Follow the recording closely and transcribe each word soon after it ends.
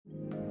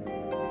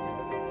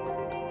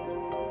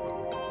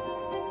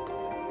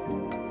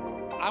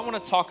I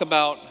want to talk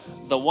about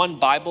the one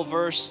Bible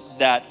verse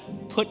that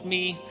put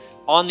me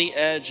on the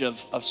edge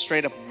of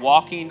straight up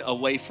walking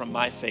away from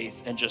my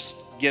faith and just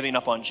giving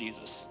up on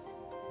Jesus.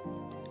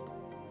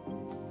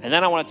 And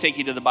then I want to take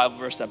you to the Bible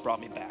verse that brought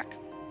me back.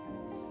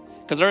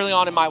 Because early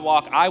on in my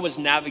walk, I was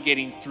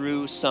navigating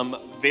through some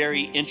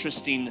very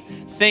interesting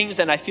things,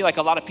 and I feel like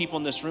a lot of people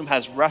in this room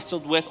has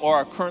wrestled with or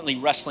are currently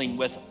wrestling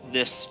with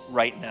this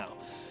right now.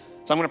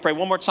 So I'm going to pray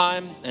one more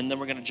time, and then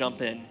we're going to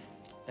jump in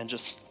and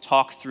just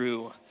talk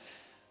through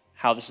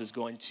how this is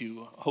going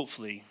to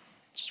hopefully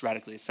just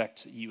radically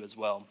affect you as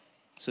well.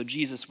 So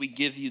Jesus, we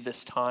give you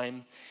this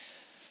time.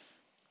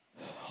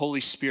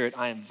 Holy Spirit,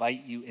 I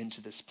invite you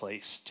into this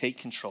place. Take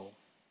control.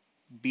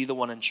 Be the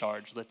one in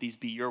charge. Let these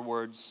be your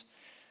words.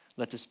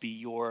 Let this be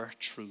your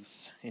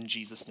truth. In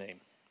Jesus' name,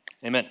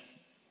 amen.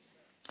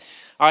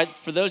 All right,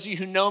 for those of you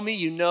who know me,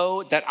 you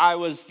know that I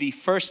was the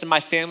first in my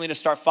family to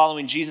start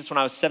following Jesus when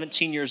I was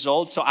 17 years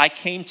old. So I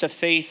came to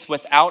faith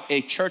without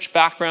a church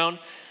background.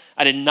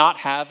 I did not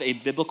have a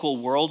biblical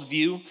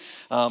worldview,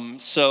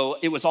 so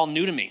it was all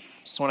new to me.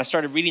 So when I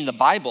started reading the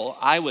Bible,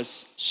 I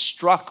was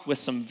struck with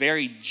some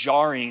very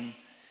jarring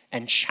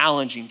and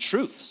challenging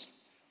truths.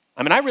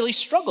 I mean, I really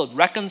struggled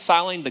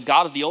reconciling the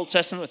God of the Old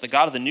Testament with the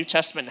God of the New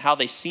Testament and how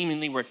they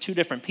seemingly were two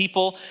different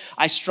people.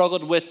 I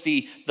struggled with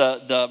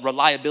the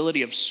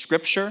reliability of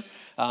Scripture.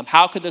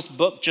 How could this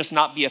book just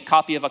not be a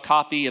copy of a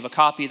copy of a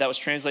copy that was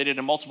translated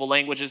in multiple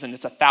languages and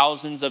it's a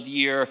thousands of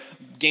year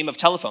game of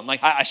telephone?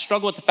 Like, I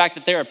struggle with the fact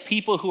that there are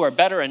people who are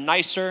better and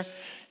nicer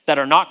that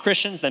are not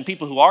Christians than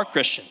people who are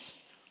Christians.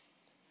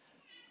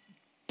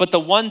 But the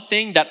one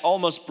thing that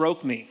almost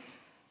broke me,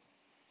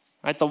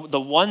 right?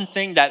 The one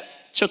thing that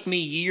took me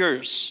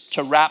years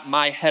to wrap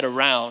my head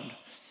around,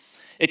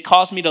 it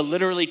caused me to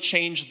literally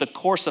change the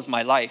course of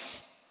my life.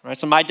 Right,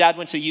 so my dad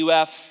went to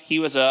UF. He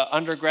was an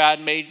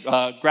undergrad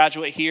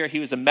graduate here. He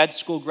was a med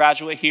school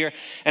graduate here.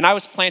 And I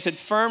was planted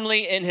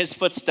firmly in his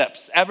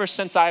footsteps. Ever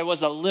since I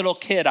was a little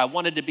kid, I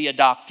wanted to be a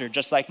doctor,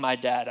 just like my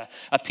dad,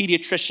 a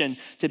pediatrician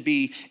to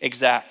be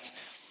exact.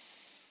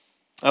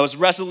 I was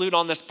resolute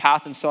on this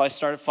path until I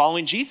started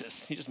following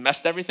Jesus. He just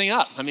messed everything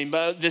up. I mean,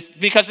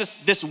 because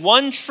this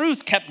one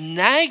truth kept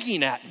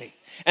nagging at me.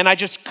 And I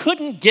just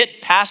couldn't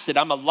get past it.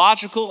 I'm a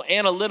logical,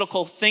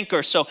 analytical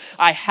thinker, so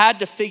I had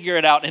to figure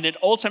it out. And it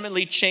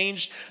ultimately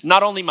changed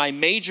not only my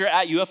major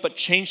at UF, but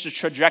changed the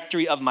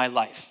trajectory of my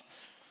life.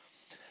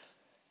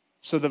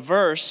 So the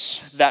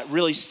verse that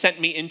really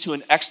sent me into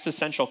an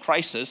existential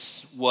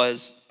crisis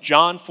was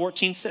John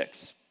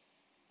 14:6.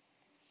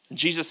 And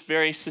Jesus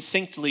very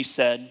succinctly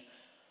said,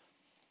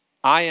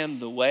 I am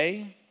the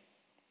way,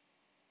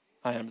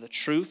 I am the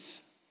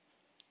truth,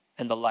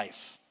 and the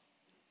life.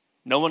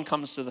 No one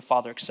comes to the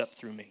Father except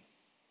through me.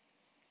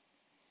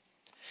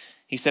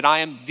 He said, I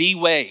am the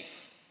way.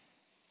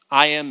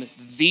 I am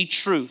the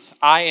truth.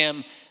 I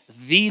am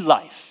the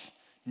life.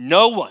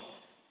 No one,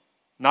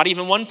 not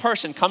even one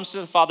person, comes to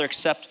the Father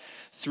except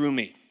through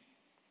me.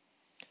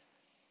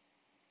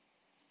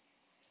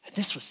 And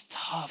this was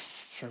tough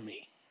for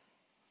me.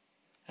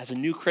 As a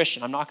new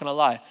Christian, I'm not going to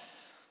lie.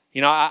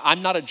 You know,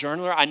 I'm not a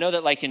journaler. I know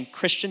that like in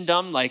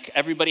Christendom, like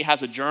everybody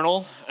has a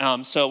journal.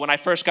 So when I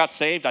first got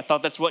saved, I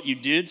thought that's what you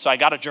did. So I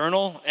got a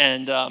journal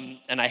and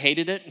I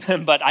hated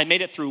it, but I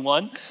made it through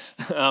one.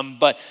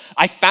 But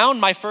I found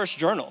my first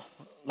journal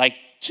like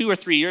 2 or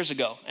 3 years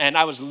ago. And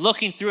I was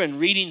looking through and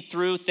reading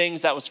through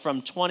things that was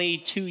from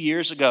 22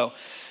 years ago.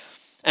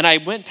 And I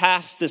went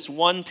past this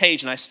one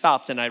page and I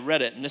stopped and I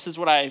read it. And this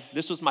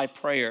was my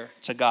prayer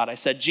to God. I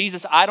said,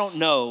 Jesus, I don't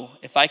know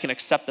if I can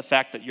accept the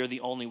fact that you're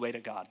the only way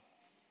to God.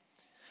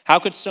 How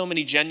could so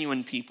many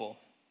genuine people,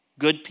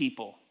 good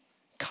people,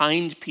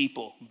 kind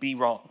people be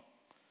wrong?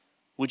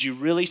 Would you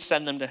really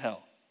send them to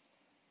hell?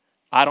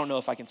 I don't know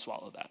if I can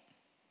swallow that.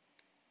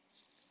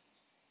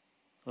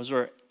 Those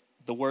were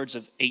the words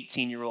of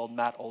 18-year-old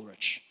Matt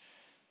Ulrich.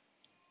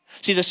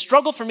 See, the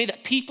struggle for me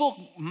that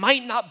people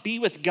might not be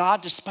with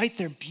God despite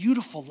their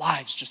beautiful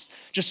lives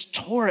just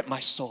tore at my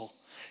soul.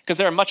 Because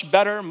there are much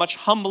better, much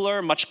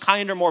humbler, much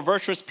kinder, more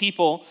virtuous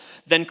people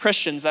than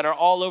Christians that are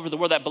all over the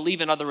world that believe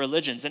in other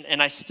religions.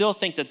 And I still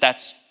think that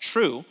that's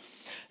true.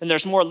 And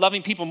there's more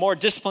loving people, more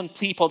disciplined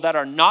people that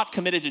are not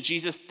committed to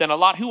Jesus than a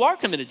lot who are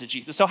committed to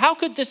Jesus. So how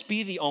could this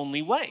be the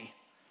only way?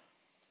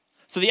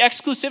 So the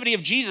exclusivity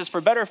of Jesus,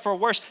 for better or for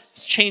worse,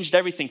 has changed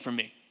everything for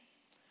me.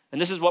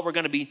 And this is what we're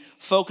going to be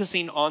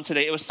focusing on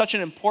today. It was such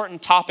an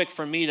important topic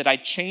for me that I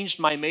changed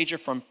my major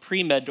from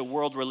pre-med to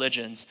world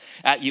religions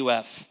at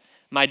UF.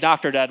 My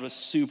doctor dad was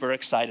super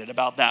excited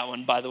about that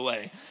one, by the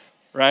way,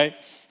 right?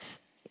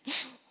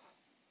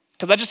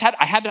 Because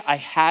I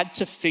had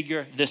to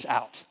figure this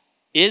out.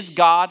 Is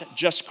God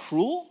just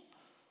cruel?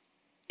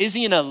 Is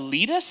he an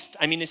elitist?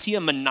 I mean, is he a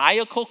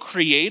maniacal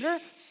creator?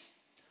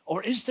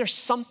 Or is there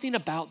something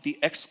about the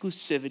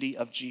exclusivity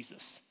of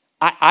Jesus?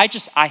 I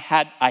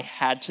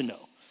had to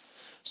know.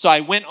 So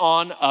I went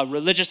on a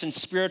religious and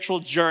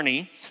spiritual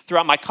journey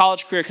throughout my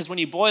college career, because when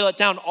you boil it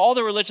down, all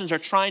the religions are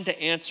trying to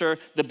answer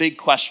the big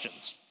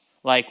questions.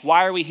 Like,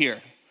 why are we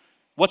here?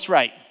 What's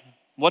right?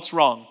 What's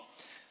wrong?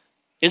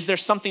 Is there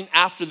something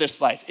after this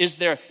life? Is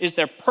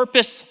there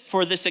purpose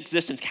for this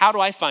existence? How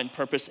do I find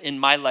purpose in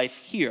my life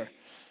here?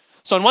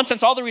 So in one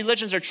sense, all the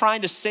religions are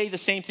trying to say the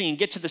same thing and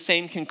get to the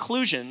same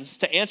conclusions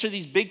to answer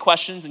these big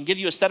questions and give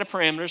you a set of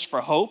parameters for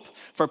hope,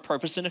 for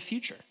purpose, and a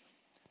future.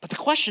 But the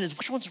question is,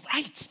 which one's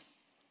right?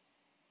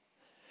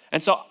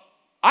 And so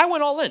I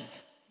went all in.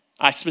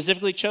 I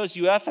specifically chose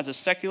UF as a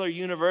secular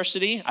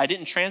university. I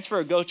didn't transfer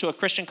or go to a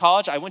Christian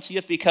college. I went to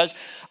UF because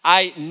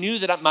I knew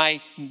that my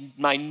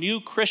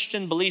new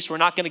Christian beliefs were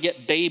not going to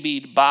get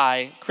babied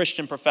by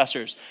Christian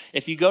professors.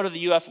 If you go to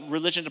the UF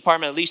religion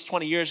department at least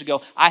 20 years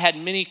ago, I had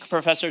many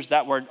professors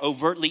that were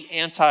overtly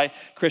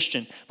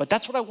anti-Christian. But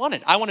that's what I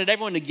wanted. I wanted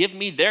everyone to give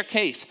me their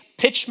case.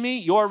 Pitch me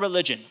your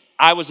religion.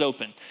 I was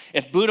open.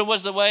 If Buddha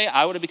was the way,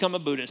 I would have become a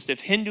Buddhist.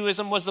 If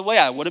Hinduism was the way,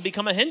 I would have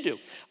become a Hindu.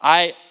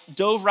 I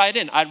dove right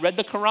in. I read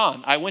the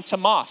Quran. I went to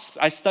mosques.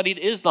 I studied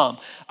Islam.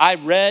 I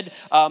read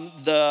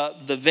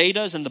the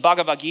Vedas and the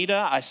Bhagavad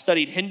Gita. I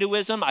studied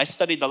Hinduism. I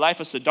studied the life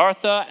of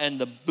Siddhartha and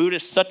the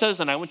Buddhist suttas,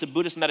 and I went to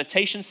Buddhist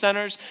meditation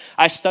centers.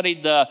 I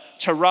studied the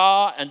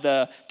Torah and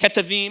the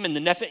Ketuvim and the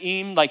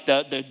Nephiim, like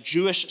the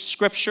Jewish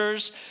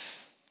scriptures.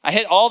 I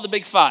hit all the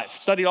big five,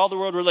 studied all the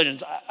world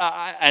religions,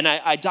 and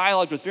I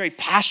dialogued with very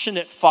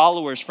passionate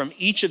followers from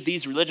each of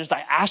these religions.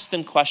 I asked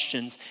them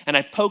questions, and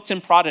I poked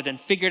and prodded and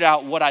figured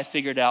out what I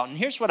figured out. And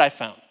here's what I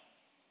found.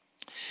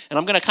 And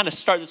I'm going to kind of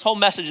start, this whole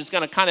message is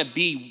going to kind of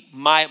be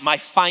my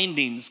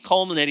findings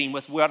culminating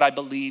with what I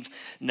believe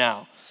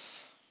now.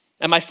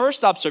 And my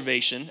first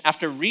observation,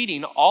 after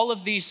reading all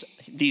of these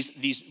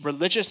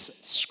religious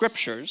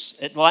scriptures,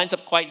 it lines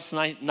up quite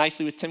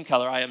nicely with Tim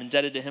Keller. I am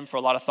indebted to him for a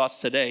lot of thoughts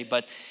today.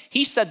 But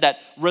he said that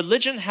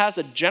religion has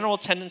a general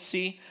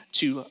tendency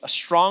to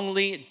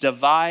strongly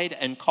divide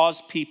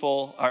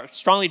people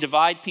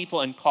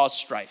and cause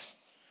strife.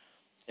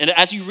 And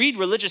as you read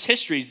religious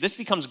histories, this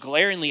becomes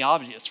glaringly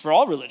obvious for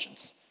all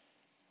religions.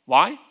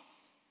 Why?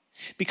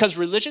 Because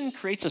religion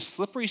creates a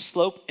slippery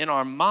slope in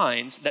our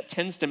minds that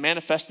tends to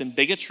manifest in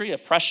bigotry,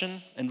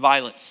 oppression, and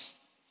violence.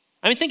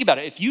 I mean, think about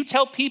it. If you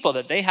tell people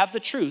that they have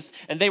the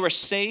truth and they were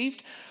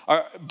saved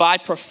by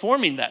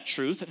performing that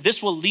truth,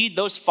 this will lead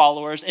those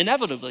followers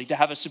inevitably to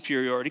have a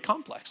superiority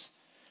complex,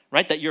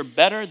 right? That you're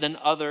better than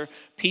other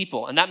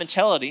people. And that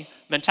mentality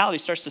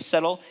starts to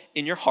settle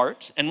in your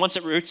heart. And once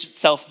it roots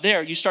itself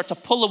there, you start to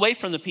pull away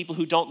from the people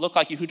who don't look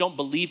like you, who don't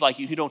believe like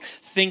you, who don't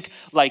think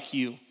like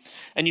you.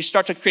 And you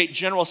start to create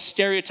general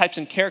stereotypes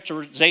and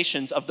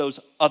characterizations of those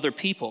other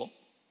people.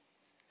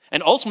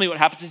 And ultimately what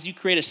happens is you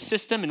create a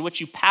system in which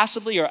you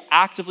passively or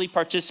actively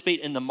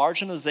participate in the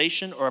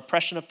marginalization or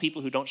oppression of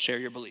people who don't share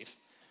your belief.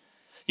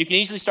 You can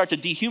easily start to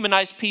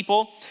dehumanize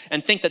people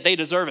and think that they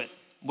deserve it,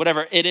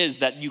 whatever it is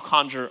that you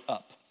conjure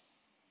up.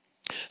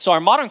 So our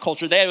modern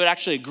culture, they would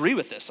actually agree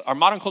with this. Our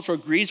modern culture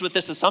agrees with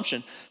this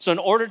assumption. So in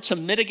order to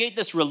mitigate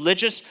this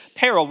religious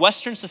peril,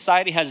 Western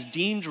society has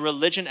deemed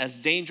religion as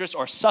dangerous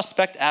or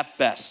suspect at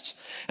best.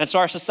 And so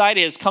our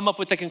society has come up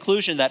with the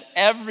conclusion that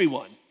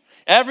everyone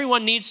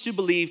needs to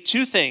believe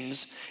two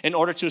things in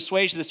order to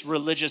assuage this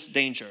religious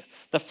danger.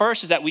 The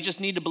first is that we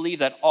just need to believe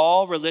that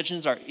all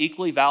religions are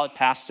equally valid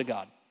paths to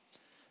God.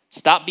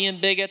 Stop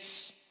being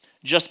bigots.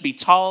 Just be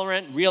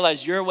tolerant.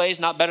 Realize your way is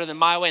not better than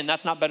my way, and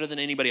that's not better than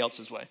anybody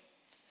else's way.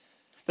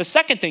 The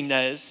second thing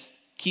is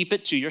keep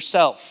it to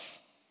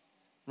yourself,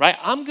 right?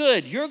 I'm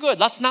good. You're good.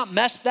 Let's not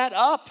mess that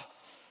up,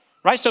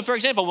 right? So for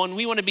example, when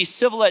we want to be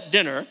civil at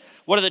dinner,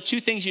 what are the two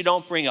things you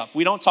don't bring up?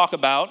 We don't talk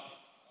about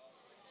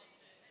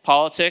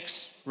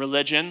politics,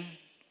 religion,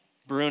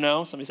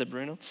 Bruno. Somebody said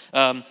Bruno.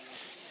 And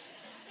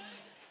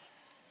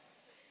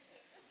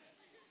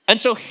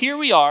so here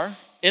we are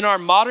in our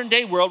modern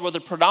day world where the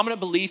predominant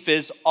belief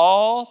is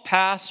all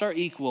paths are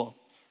equal.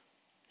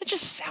 It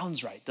just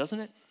sounds right,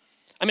 doesn't it?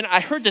 I mean,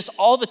 I heard this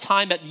all the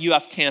time at the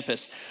UF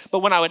campus, but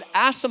when I would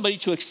ask somebody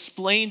to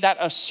explain that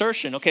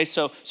assertion, okay,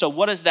 so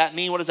what does that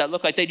mean? What does that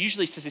look like? They'd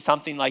usually say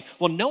something like,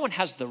 well, no one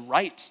has the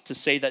right to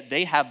say that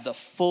they have the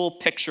full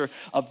picture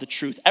of the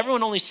truth.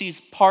 Everyone only sees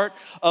part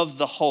of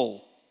the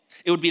whole.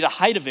 It would be the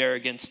height of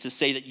arrogance to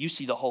say that you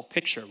see the whole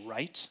picture,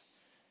 right?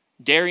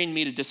 Daring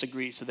me to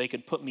disagree so they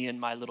could put me in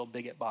my little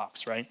bigot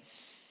box, right?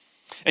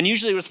 And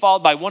usually it was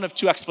followed by one of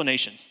two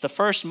explanations. The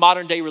first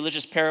modern day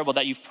religious parable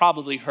that you've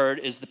probably heard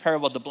is the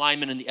parable of the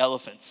blind men and the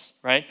elephants,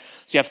 right?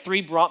 So you have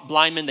three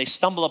blind men, they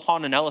stumble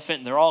upon an elephant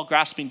and they're all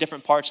grasping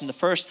different parts. And the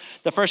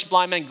first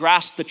blind man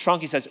grasps the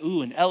trunk. He says,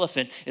 ooh, an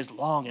elephant is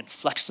long and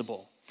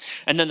flexible.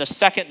 And then the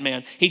second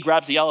man, he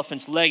grabs the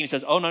elephant's leg and he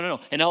says, oh, no,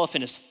 an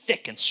elephant is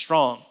thick and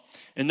strong.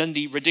 And then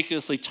the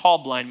ridiculously tall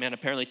blind man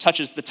apparently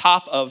touches the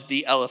top of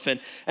the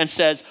elephant and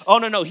says, oh,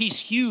 no, he's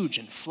huge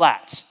and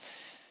flat.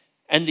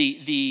 And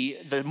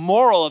the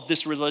moral of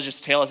this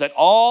religious tale is that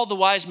all the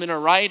wise men are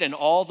right and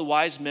all the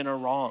wise men are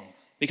wrong.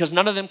 Because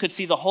none of them could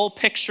see the whole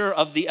picture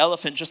of the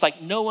elephant, just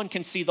like no one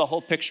can see the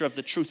whole picture of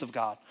the truth of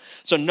God.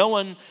 So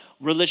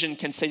religion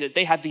can say that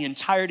they have the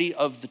entirety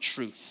of the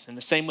truth. In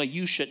the same way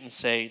you shouldn't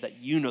say that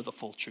you know the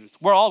full truth.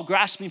 We're all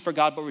grasping for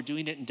God, but we're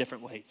doing it in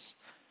different ways.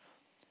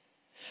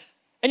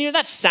 And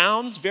that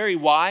sounds very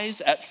wise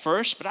at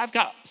first, but I've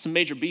got some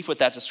major beef with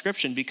that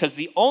description, because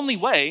the only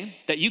way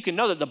that you can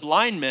know that the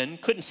blind men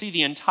couldn't see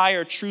the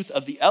entire truth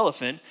of the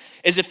elephant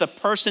is if the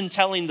person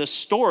telling the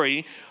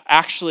story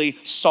actually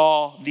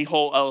saw the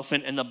whole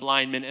elephant and the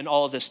blind men and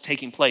all of this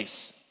taking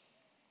place.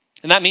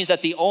 And that means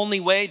that the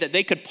only way that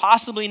they could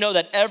possibly know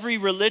that every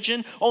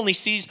religion only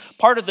sees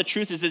part of the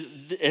truth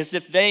is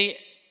if they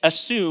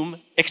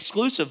assume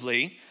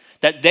exclusively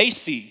that they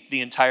see the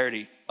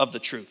entirety of the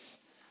truth.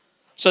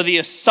 So they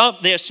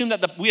assume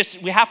that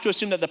we have to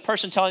assume that the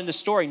person telling the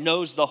story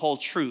knows the whole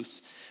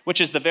truth, which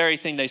is the very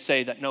thing they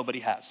say that nobody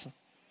has,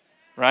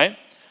 right?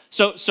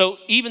 So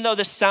even though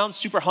this sounds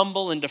super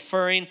humble and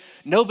deferring,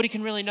 nobody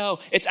can really know.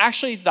 It's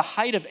actually the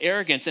height of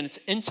arrogance, and it's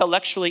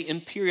intellectually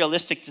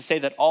imperialistic to say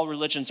that all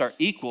religions are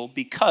equal,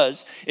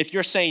 because if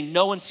you're saying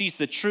no one sees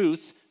the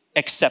truth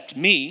except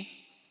me,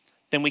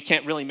 then we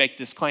can't really make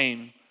this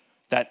claim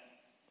that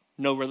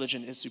no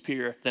religion is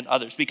superior than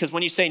others. Because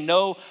when you say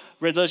no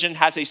religion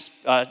has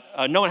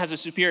no one has a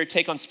superior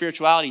take on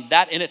spirituality,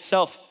 that in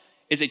itself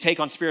is a take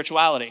on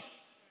spirituality.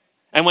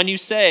 And when you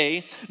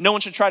say no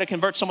one should try to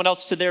convert someone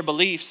else to their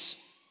beliefs,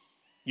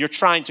 you're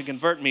trying to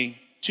convert me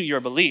to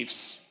your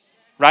beliefs,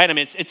 right? I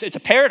mean, it's a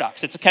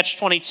paradox. It's a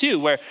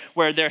catch-22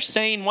 where they're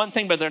saying one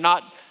thing, but they're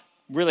not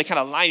really kind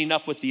of lining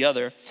up with the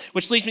other.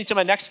 Which leads me to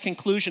my next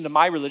conclusion to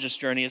my religious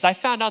journey, is I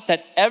found out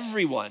that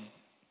everyone,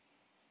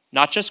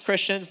 not just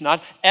Christians,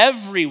 not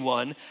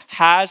everyone,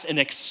 has an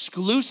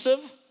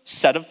exclusive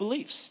set of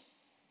beliefs.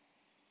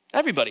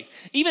 Everybody.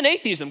 Even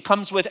atheism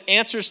comes with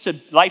answers to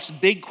life's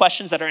big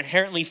questions that are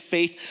inherently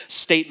faith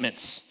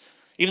statements.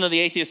 Even though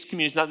the atheist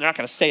community, they're not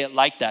going to say it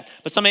like that.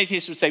 But some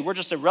atheists would say, we're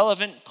just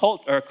irrelevant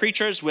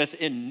creatures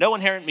with no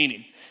inherent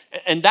meaning.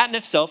 And that in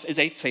itself is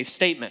a faith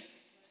statement.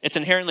 It's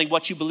inherently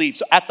what you believe.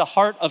 So at the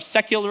heart of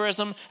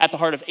secularism, at the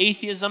heart of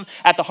atheism,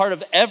 at the heart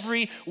of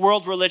every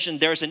world religion,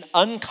 there's an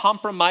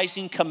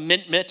uncompromising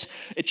commitment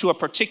to a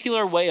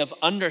particular way of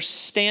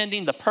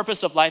understanding the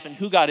purpose of life and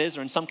who God is,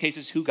 or in some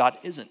cases, who God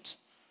isn't.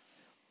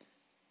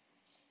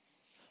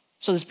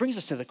 So this brings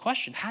us to the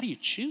question, how do you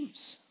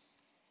choose?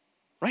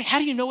 Right? How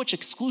do you know which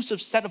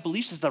exclusive set of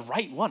beliefs is the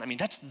right one? I mean,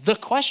 that's the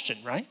question,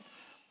 right?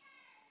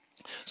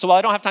 So while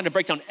I don't have time to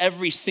break down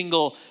every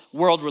single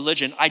world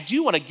religion, I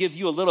do want to give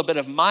you a little bit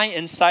of my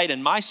insight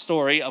and my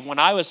story of when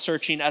I was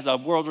searching as a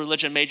world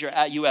religion major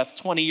at UF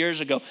 20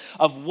 years ago,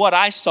 of what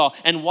I saw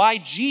and why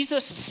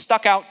Jesus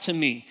stuck out to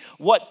me.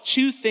 What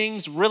two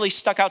things really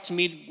stuck out to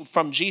me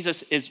from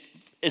Jesus is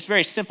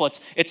very simple.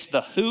 It's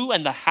the who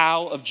and the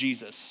how of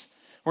Jesus.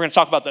 We're going to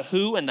talk about the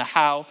who and the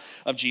how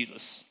of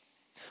Jesus.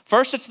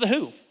 First, it's the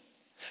who.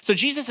 So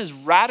Jesus is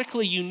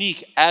radically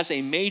unique as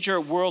a major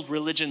world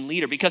religion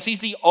leader because he's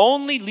the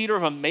only leader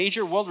of a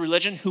major world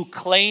religion who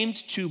claimed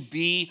to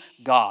be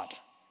God.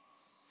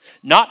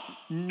 Not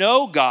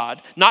know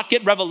God, not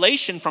get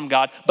revelation from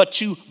God, but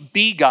to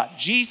be God.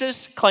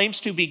 Jesus claims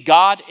to be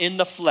God in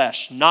the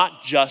flesh,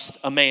 not just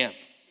a man.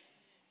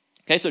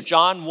 Okay, so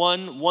John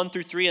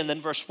 1:1-3, and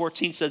then verse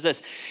 14 says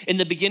this. In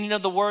the beginning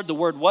of the Word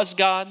was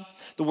God.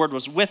 The Word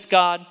was with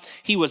God.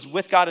 He was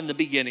with God in the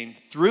beginning.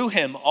 Through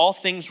him, all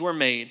things were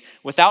made.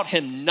 Without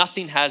him,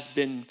 nothing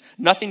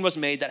was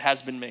made that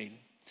has been made.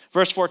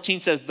 Verse 14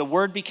 says, the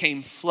Word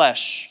became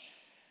flesh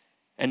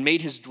and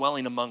made his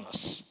dwelling among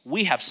us.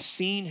 We have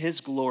seen his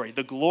glory,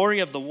 the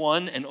glory of the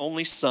one and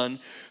only Son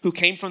who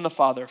came from the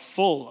Father,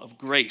 full of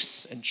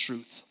grace and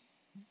truth.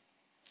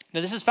 Now,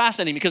 this is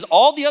fascinating because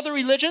all the other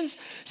religions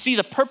see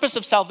the purpose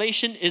of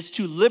salvation is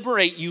to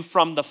liberate you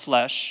from the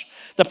flesh.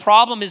 The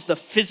problem is the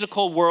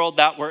physical world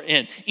that we're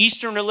in.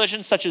 Eastern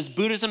religions such as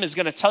Buddhism is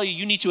going to tell you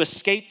you need to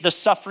escape the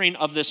suffering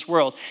of this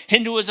world.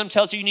 Hinduism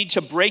tells you need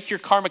to break your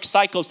karmic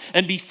cycles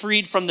and be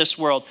freed from this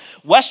world.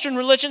 Western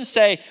religions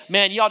say,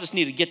 man, y'all just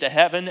need to get to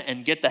heaven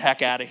and get the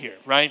heck out of here,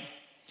 right?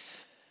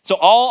 So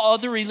all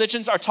other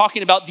religions are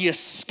talking about the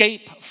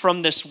escape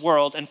from this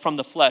world and from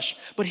the flesh.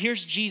 But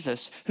here's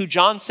Jesus, who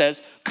John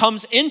says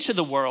comes into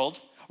the world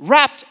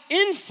wrapped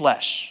in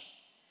flesh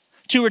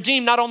to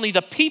redeem not only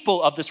the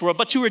people of this world,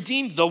 but to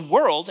redeem the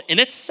world in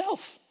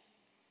itself.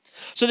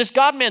 So this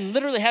God-man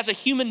literally has a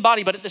human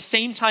body, but at the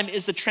same time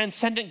is the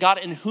transcendent God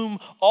in whom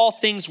all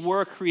things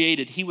were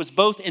created. He was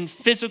both in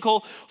physical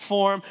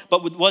form,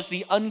 but was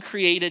the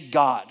uncreated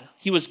God.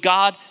 He was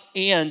God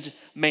and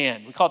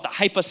man. We call it the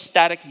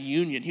hypostatic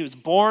union. He was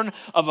born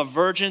of a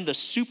virgin. The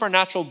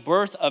supernatural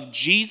birth of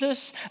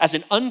Jesus as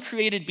an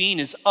uncreated being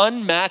is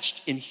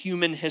unmatched in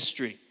human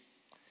history.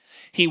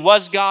 He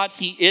was God,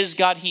 he is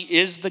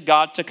the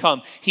God to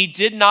come. He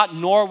did not,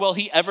 nor will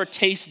he ever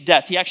taste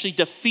death. He actually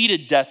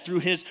defeated death through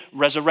his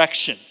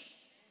resurrection.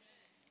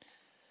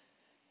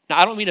 Now,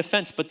 I don't mean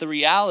offense, but the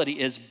reality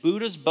is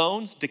Buddha's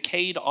bones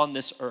decayed on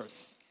this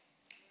earth.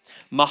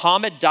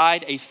 Muhammad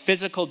died a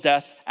physical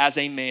death as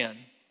a man.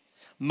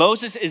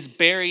 Moses is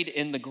buried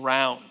in the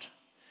ground.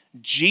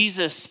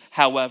 Jesus,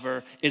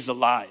 however, is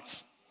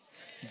alive.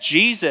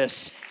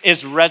 Jesus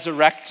is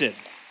resurrected.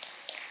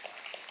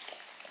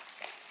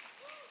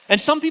 And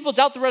some people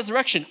doubt the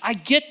resurrection. I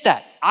get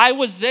that. I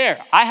was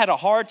there. I had a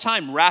hard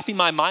time wrapping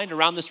my mind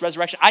around this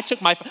resurrection. I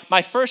took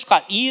my first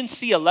class,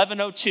 E&C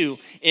 1102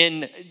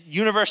 in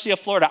University of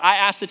Florida. I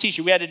asked the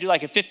teacher, we had to do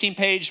like a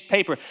 15-page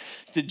paper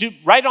to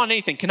write on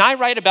anything. Can I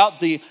write about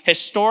the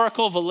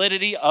historical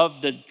validity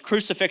of the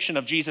crucifixion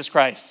of Jesus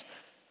Christ?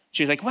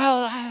 She was like,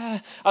 well,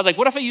 I was like,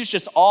 what if I use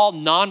just all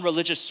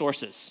non-religious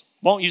sources?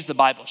 Won't use the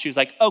Bible. She was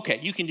like, okay,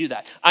 you can do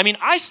that. I mean,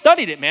 I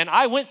studied it, man.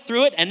 I went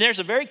through it, and there's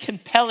a very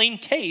compelling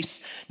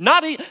case.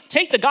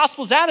 Take the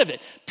Gospels out of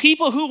it.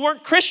 People who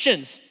weren't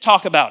Christians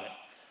talk about it.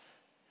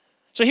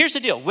 So here's the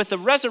deal. With the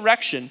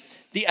resurrection,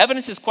 the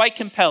evidence is quite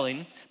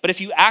compelling, but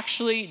if you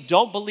actually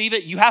don't believe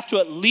it, you have to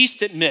at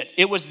least admit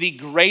it was the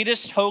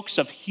greatest hoax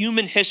of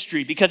human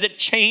history because it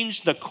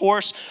changed the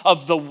course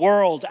of the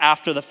world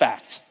after the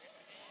fact.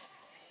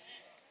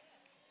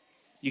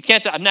 You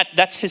can't,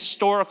 that's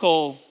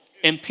historical,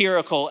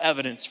 empirical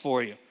evidence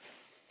for you.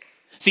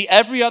 See,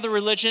 every other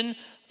religion,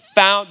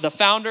 the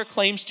founder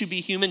claims to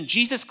be human.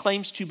 Jesus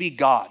claims to be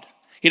God.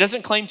 He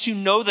doesn't claim to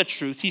know the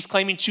truth. He's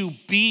claiming to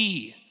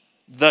be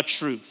the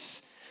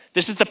truth.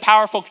 This is the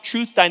powerful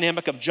truth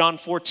dynamic of John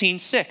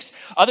 14:6.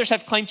 Others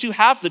have claimed to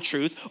have the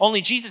truth.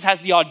 Only Jesus has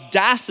the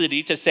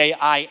audacity to say,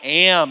 I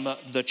am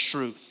the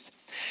truth.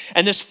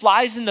 And this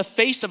flies in the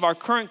face of our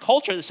current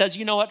culture that says,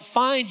 you know what,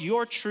 find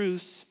your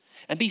truth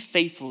and be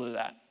faithful to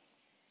that.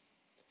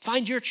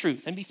 Find your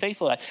truth and be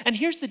faithful to that. And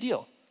here's the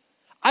deal.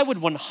 I would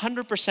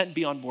 100%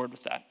 be on board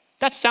with that.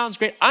 That sounds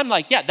great. I'm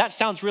like, yeah, that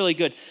sounds really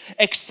good.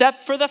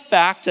 Except for the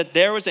fact that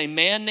there was a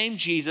man named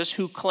Jesus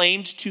who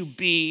claimed to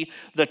be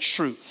the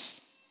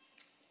truth.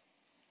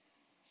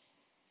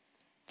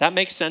 That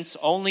makes sense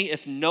only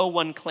if no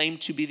one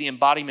claimed to be the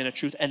embodiment of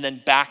truth and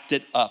then backed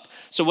it up.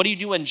 So what do you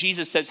do when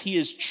Jesus says he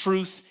is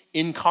truth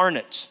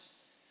incarnate?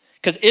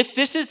 Because if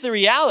this is the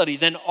reality,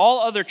 then all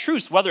other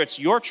truths, whether it's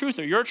your truth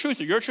or your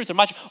truth or your truth or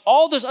my truth,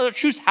 all those other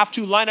truths have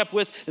to line up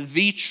with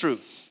the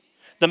truth.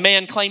 The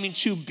man claiming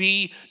to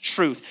be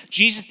truth.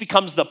 Jesus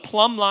becomes the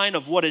plumb line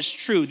of what is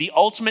true, the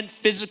ultimate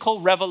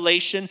physical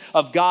revelation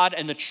of God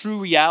and the true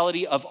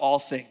reality of all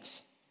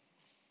things.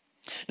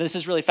 Now, this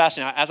is really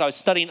fascinating. As I was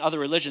studying other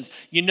religions,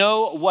 you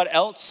know what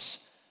else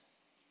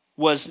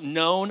was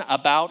known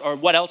about, or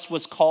what else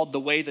was called the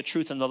way, the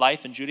truth, and the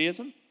life in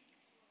Judaism?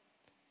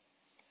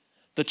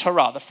 The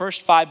Torah, the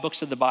first 5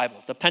 books of the Bible,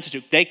 the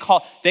Pentateuch, they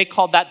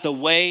called that the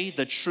way,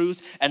 the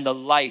truth, and the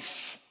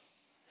life.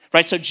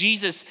 Right? So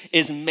Jesus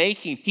is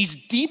he's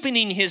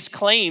deepening his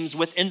claims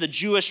within the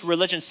Jewish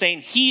religion,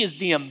 saying he is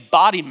the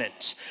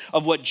embodiment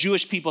of what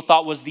Jewish people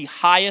thought was the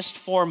highest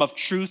form of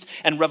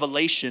truth and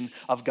revelation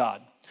of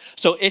God.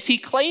 So if he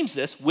claims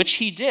this, which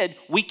he did,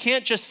 we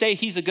can't just say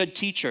he's a good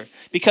teacher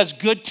because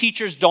good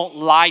teachers don't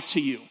lie to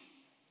you.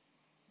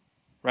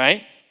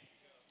 Right?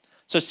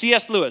 So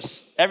C.S.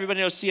 Lewis,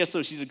 everybody knows C.S.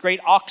 Lewis. He's a great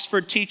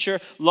Oxford teacher,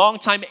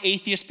 longtime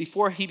atheist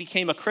before he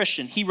became a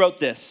Christian. He wrote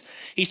this.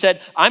 He said,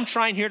 I'm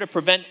trying here to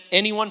prevent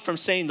anyone from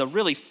saying the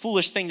really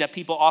foolish thing that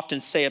people often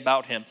say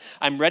about him.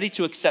 I'm ready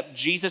to accept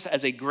Jesus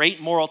as a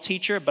great moral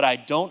teacher, but I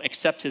don't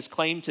accept his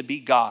claim to be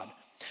God.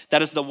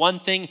 That is the one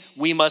thing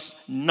we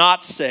must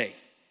not say.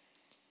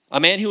 A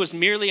man who was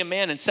merely a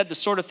man and said the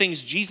sort of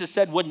things Jesus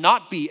said would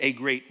not be a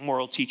great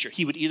moral teacher.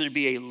 He would either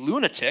be a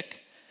lunatic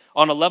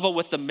on a level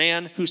with the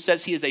man who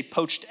says he is a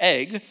poached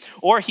egg,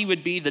 or he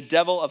would be the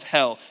devil of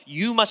hell.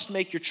 You must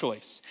make your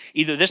choice.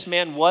 Either this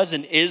man was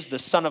and is the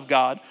Son of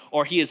God,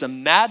 or he is a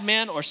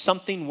madman or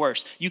something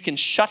worse. You can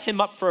shut him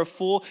up for a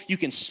fool, you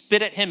can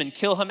spit at him and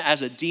kill him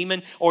as a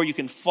demon, or you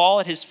can fall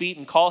at his feet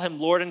and call him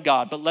Lord and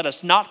God. But let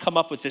us not come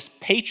up with this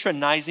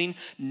patronizing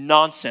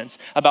nonsense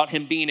about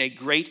him being a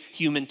great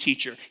human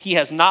teacher. He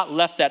has not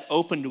left that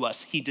open to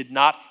us. He did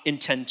not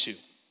intend to.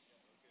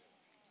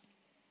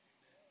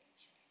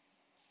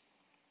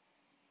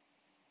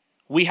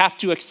 We have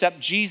to accept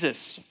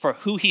Jesus for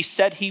who he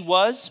said he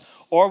was,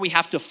 or we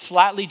have to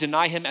flatly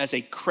deny him as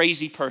a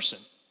crazy person.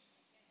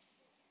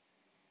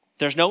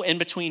 There's no in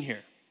between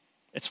here.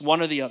 It's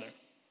one or the other.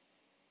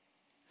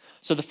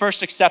 So the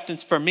first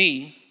acceptance for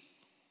me,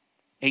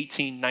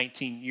 18,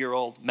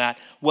 19-year-old Matt,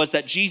 was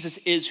that Jesus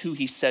is who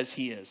he says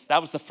he is. That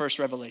was the first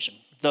revelation,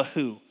 the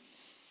who.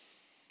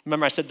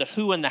 Remember I said the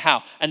who and the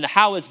how. And the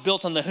how is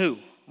built on the who.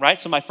 Right?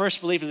 So my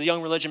first belief as a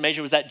young religion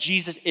major was that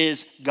Jesus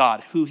is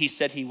God, who he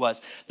said he was,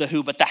 the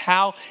who. But the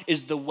how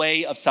is the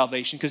way of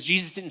salvation, because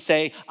Jesus didn't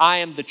say, I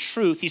am the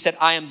truth. He said,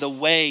 I am the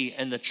way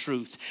and the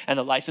truth and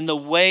the life. And the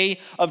way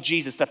of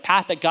Jesus, the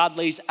path that God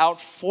lays out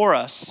for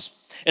us,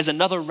 is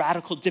another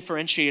radical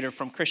differentiator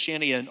from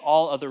Christianity and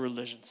all other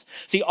religions.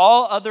 See,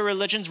 all other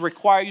religions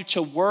require you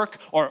to work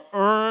or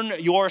earn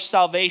your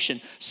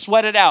salvation.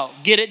 Sweat it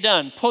out, get it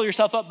done, pull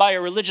yourself up by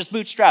your religious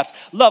bootstraps,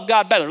 love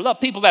God better, love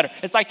people better.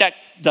 It's like that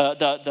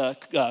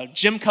the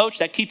gym coach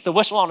that keeps the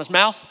whistle on his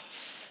mouth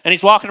and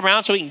he's walking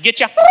around so he can get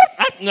you.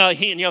 No,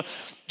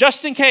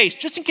 just in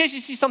case you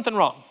see something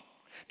wrong.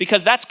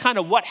 Because that's kind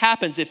of what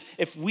happens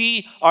if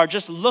we are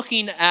just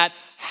looking at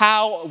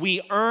how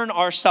we earn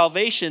our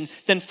salvation,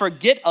 then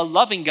forget a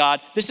loving God.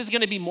 This is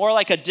going to be more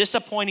like a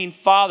disappointing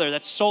father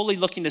that's solely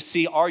looking to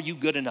see, are you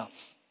good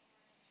enough?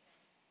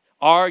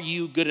 Are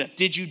you good enough?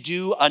 Did you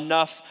do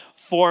enough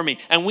for me?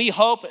 And we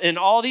hope in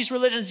all these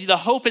religions, the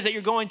hope is that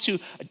you're going to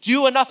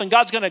do enough and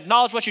God's going to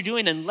acknowledge what you're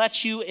doing and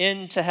let you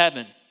into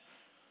heaven.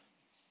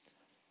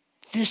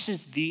 This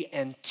is the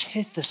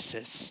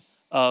antithesis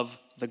of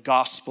the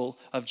gospel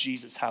of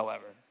Jesus,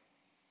 however.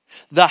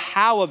 The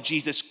how of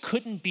Jesus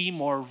couldn't be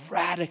more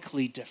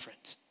radically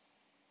different.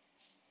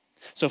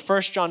 So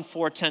 1 John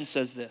 4:10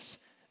 says this,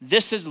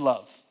 this is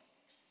love,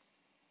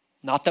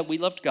 not that we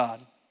loved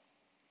God,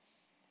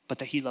 but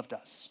that he loved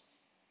us.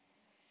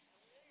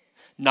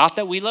 Not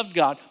that we loved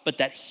God, but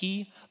that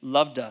he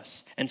loved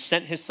us and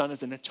sent his son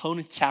as an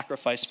atoning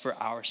sacrifice for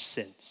our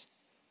sins.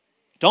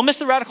 Don't miss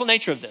the radical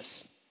nature of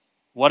this.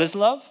 What is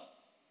love?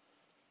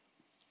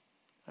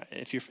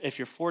 If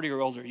you're 40 or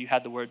older, you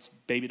had the words,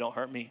 baby, don't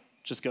hurt me,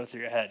 just go through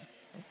your head.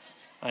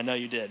 I know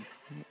you did.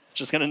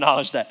 Just gonna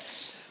acknowledge that.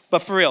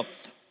 But for real,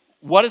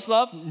 what is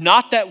love?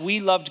 Not that we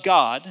loved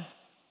God,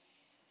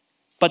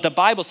 but the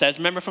Bible says,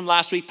 remember from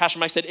last week, Pastor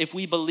Mike said, if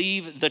we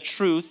believe the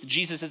truth,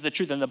 Jesus is the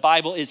truth, and the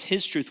Bible is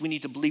his truth, we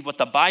need to believe what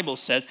the Bible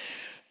says.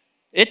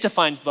 It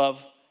defines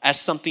love as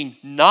something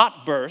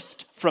not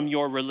birthed from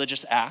your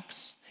religious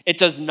acts. It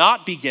does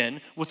not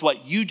begin with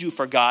what you do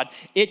for God.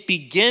 It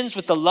begins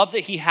with the love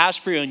that he has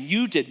for you, and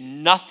you did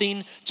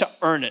nothing to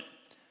earn it.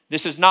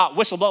 This is not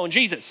whistleblowing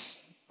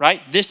Jesus,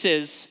 right? This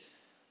is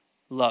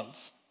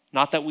love.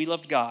 Not that we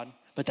loved God,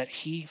 but that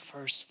he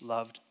first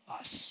loved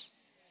us.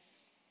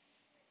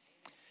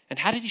 And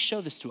how did he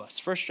show this to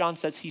us? 1 John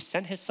says he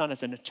sent his son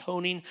as an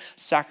atoning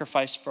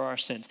sacrifice for our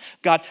sins.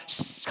 God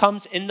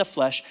comes in the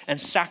flesh and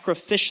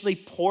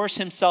sacrificially pours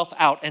himself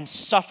out and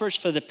suffers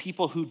for the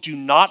people who do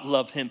not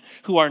love him,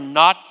 who are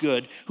not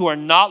good, who are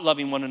not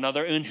loving one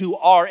another, and who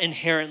are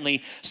inherently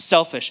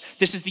selfish.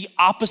 This is the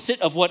opposite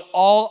of what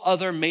all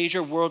other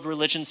major world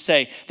religions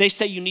say. They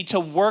say you need to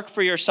work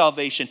for your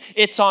salvation.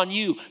 It's on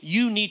you.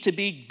 You need to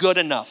be good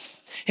enough.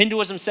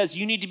 Hinduism says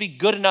you need to be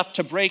good enough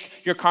to break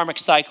your karmic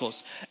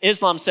cycles.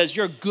 Islam says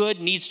your good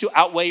needs to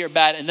outweigh your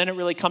bad. And then it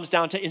really comes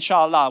down to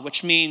inshallah,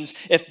 which means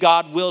if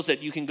God wills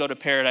it, you can go to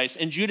paradise.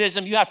 In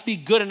Judaism, you have to be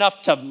good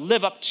enough to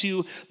live up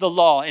to the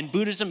law. In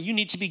Buddhism, you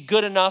need to be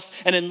good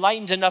enough and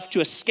enlightened enough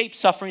to escape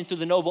suffering through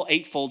the Noble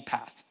Eightfold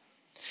Path.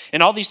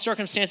 In all these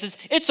circumstances,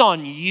 it's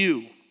on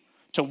you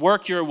to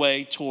work your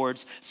way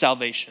towards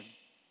salvation.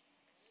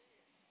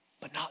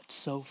 But not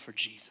so for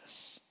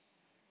Jesus.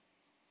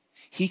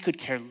 He could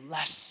care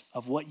less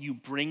of what you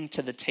bring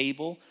to the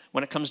table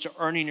when it comes to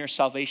earning your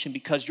salvation,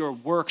 because your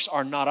works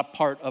are not a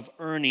part of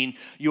earning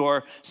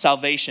your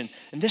salvation.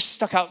 And this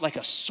stuck out like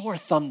a sore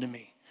thumb to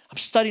me. I'm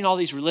studying all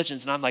these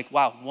religions and I'm like,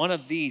 wow, one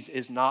of these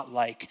is not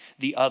like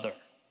the other.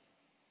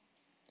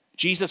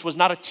 Jesus was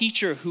not a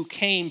teacher who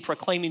came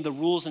proclaiming the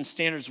rules and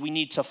standards we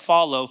need to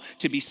follow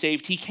to be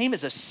saved. He came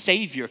as a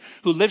savior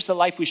who lives the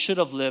life we should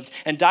have lived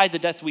and died the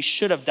death we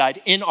should have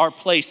died in our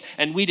place,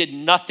 and we did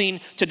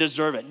nothing to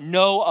deserve it.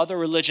 No other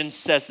religion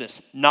says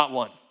this, not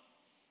one.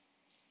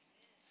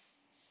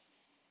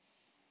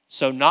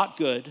 So not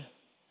good,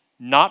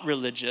 not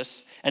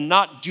religious, and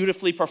not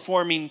dutifully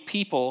performing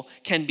people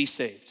can be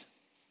saved.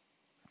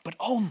 But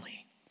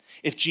only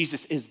if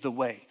Jesus is the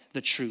way,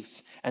 the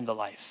truth, and the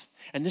life.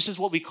 And this is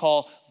what we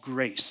call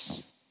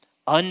grace,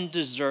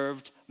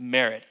 undeserved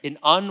merit, an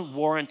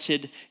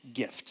unwarranted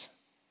gift.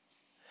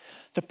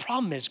 The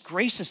problem is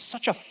grace is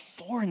such a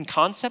foreign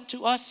concept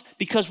to us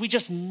because we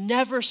just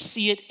never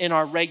see it in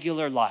our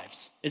regular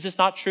lives. Is this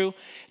not true?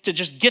 To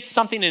just get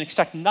something and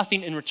expect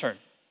nothing in return.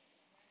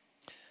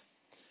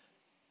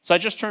 So I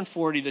just turned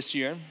 40 this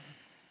year.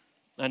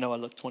 I know I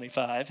look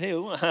 25. Hey,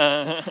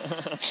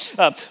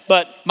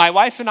 but my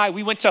wife and I,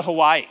 we went to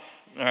Hawaii,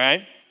 all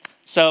right?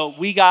 So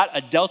we got a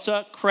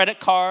Delta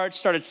credit card,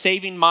 started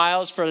saving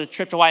miles for the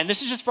trip to Hawaii. And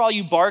this is just for all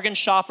you bargain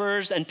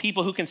shoppers and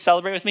people who can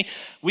celebrate with me.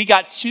 We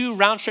got 2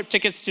 round trip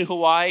tickets to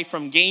Hawaii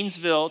from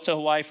Gainesville to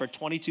Hawaii for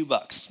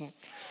 $22.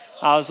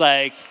 I was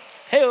like,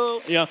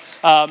 hey,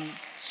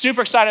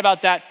 super excited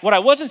about that. What I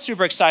wasn't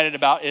super excited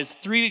about is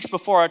 3 weeks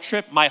before our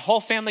trip, my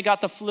whole family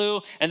got the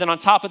flu. And then on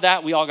top of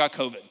that, we all got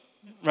COVID,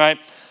 right?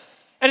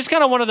 And it's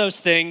kind of one of those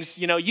things,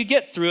 you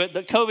get through it.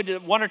 The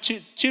COVID, 1 or 2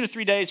 to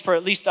 3 days for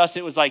at least us,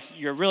 it was like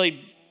you're really,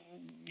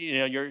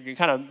 you're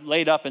kind of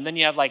laid up, and then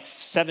you have like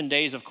 7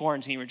 days of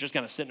quarantine. We're just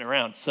kind of sitting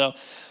around. So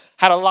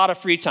had a lot of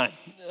free time.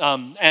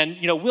 And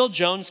Will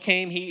Jones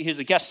came. He's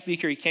a guest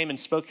speaker. He came and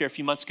spoke here a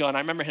few months ago, and I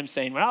remember him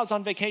saying, when I was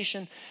on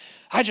vacation,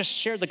 I just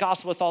shared the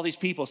gospel with all these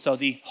people. So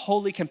the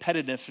holy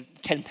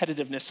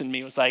competitiveness in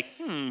me was like,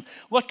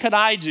 what could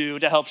I do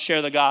to help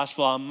share the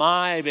gospel on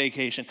my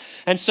vacation?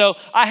 And so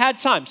I had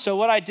time. So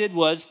what I did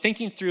was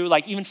thinking through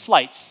like even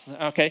flights,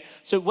 okay?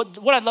 So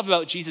what I love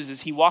about Jesus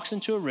is he walks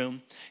into a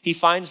room, he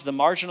finds the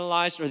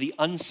marginalized or the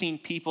unseen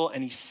people,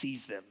 and he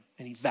sees them,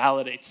 and he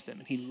validates them,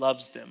 and he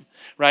loves them,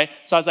 right?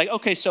 So I was like,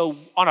 okay, so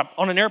on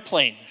an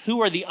airplane,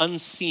 who are the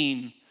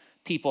unseen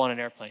people on an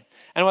airplane.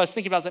 And what I was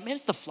thinking about, I was like, man,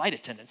 it's the flight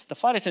attendants. The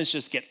flight attendants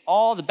just get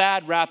all the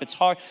bad rap. It's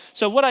hard.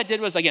 So what I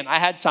did was, again, I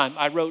had time.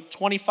 I wrote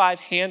 25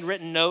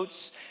 handwritten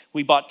notes.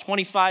 We bought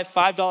 25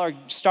 $5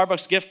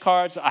 Starbucks gift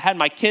cards. I had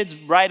my kids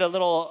write a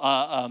little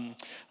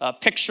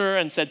picture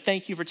and said,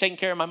 thank you for taking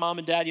care of my mom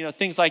and dad,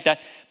 things like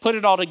that. Put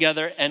it all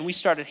together, and we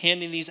started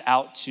handing these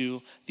out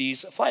to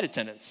these flight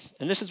attendants.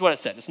 And this is what it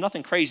said. It's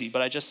nothing crazy,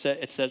 but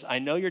it says, I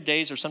know your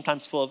days are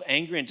sometimes full of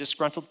angry and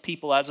disgruntled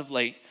people as of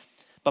late,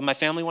 but my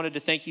family wanted to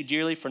thank you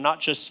dearly for not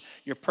just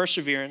your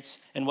perseverance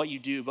and what you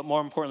do, but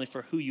more importantly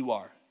for who you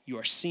are. You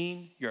are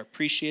seen, you're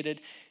appreciated,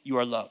 you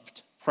are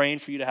loved. Praying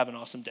for you to have an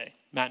awesome day.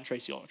 Matt and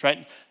Tracy Ulrich,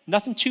 right?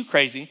 Nothing too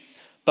crazy,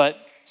 but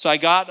so I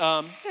got,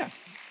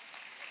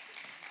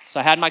 So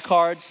I had my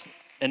cards,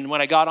 and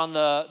when I got on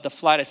the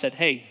flight, I said,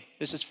 hey,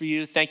 this is for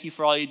you. Thank you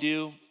for all you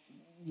do.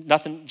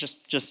 Nothing,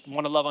 just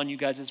want to love on you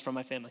guys. This is from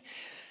my family.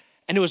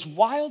 And it was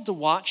wild to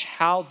watch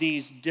how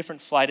these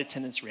different flight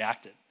attendants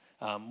reacted.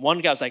 One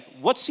guy was like,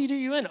 what seat are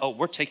you in? Oh,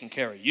 we're taking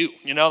care of you.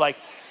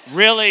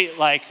 Really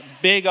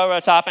big over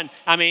the top.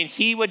 And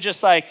he would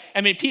just they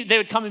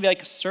would come and be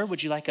like, sir,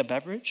 would you like a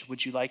beverage?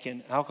 Would you like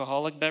an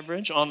alcoholic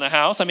beverage on the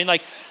house?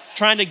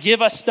 Trying to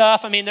give us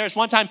stuff. There's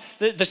one time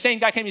the same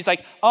guy came, he's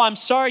like, oh, I'm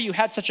sorry you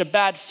had such a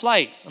bad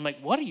flight. I'm like,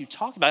 what are you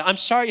talking about? I'm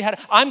sorry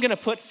I'm going to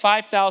put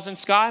 5,000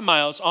 Sky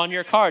Miles on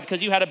your card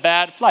because you had a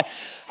bad flight.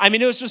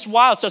 It was just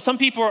wild. So some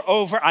people were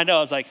over. I know, I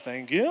was like,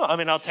 thank you.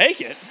 I'll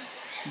take it.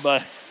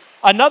 But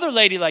another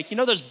lady,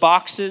 those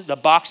boxes, the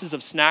boxes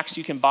of snacks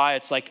you can buy,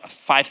 it's like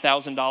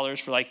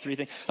 $5,000 for 3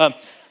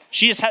 things.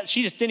 She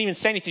just didn't even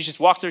say anything. She just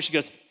walks there, she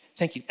goes,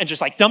 thank you, and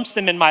just dumps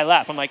them in my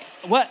lap. I'm like,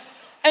 what?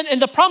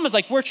 And the problem is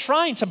we're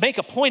trying to make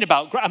a point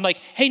about, I'm like,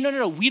 hey,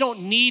 no, we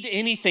don't need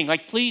anything.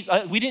 Please,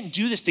 we didn't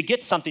do this to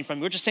get something from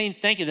you. We're just saying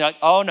thank you. They're like,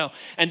 oh no.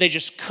 And they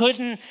just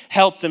couldn't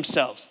help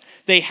themselves.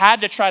 They had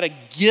to try to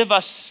give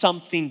us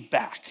something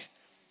back.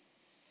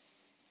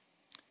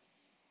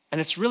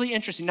 And it's really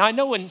interesting. Now, I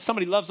know when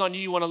somebody loves on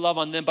you, you want to love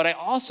on them, but I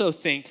also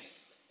think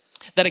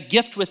that a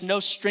gift with no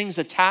strings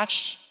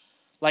attached,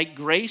 like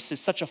grace,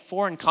 is such a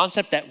foreign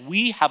concept that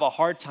we have a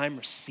hard time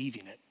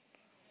receiving it.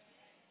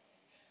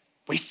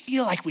 We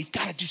feel like we've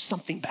got to do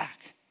something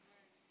back,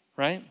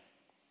 right?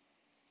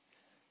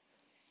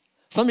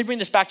 So let me bring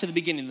this back to the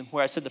beginning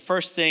where I said the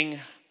first thing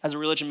as a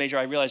religion major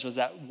I realized was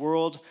that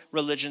world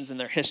religions and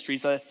their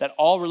histories, that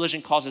all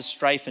religion causes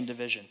strife and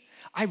division.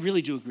 I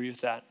really do agree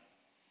with that.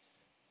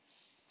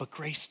 But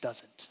grace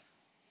doesn't.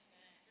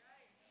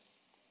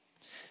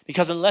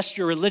 Because unless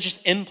your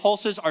religious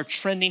impulses are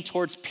trending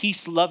towards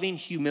peace-loving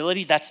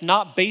humility that's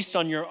not based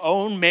on your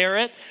own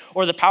merit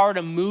or the power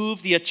to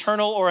move the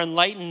eternal or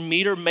enlightened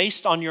meter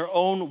based on your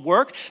own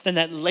work, then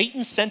that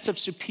latent sense of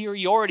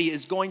superiority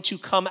is going to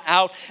come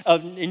out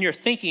in your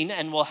thinking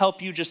and will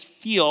help you just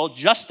feel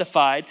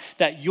justified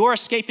that you're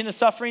escaping the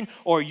suffering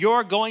or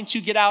you're going to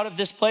get out of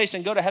this place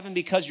and go to heaven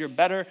because you're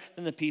better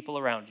than the people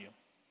around you.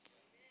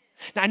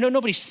 Now, I know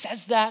nobody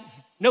says that.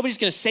 Nobody's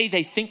going to say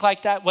they think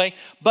like that way,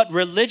 but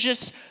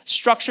religious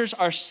structures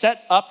are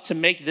set up to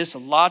make this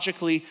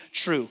logically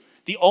true.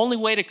 The only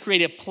way to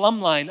create a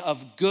plumb line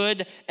of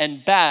good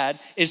and bad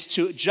is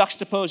to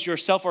juxtapose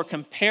yourself or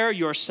compare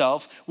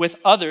yourself with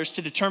others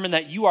to determine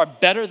that you are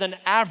better than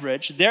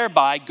average,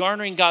 thereby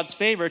garnering God's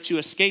favor to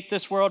escape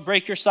this world,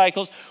 break your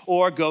cycles,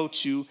 or go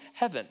to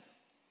heaven.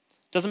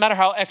 Doesn't matter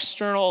how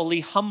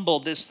externally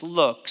humble this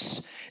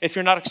looks, if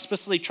you're not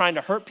explicitly trying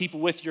to hurt people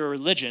with your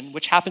religion,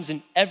 which happens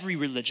in every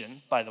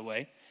religion, by the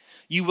way,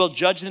 you will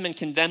judge them and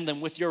condemn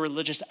them with your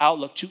religious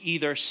outlook to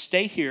either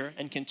stay here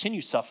and continue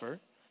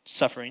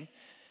suffering,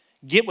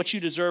 get what you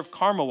deserve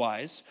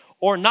karma-wise,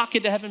 or not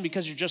get to heaven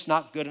because you're just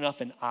not good enough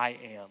and I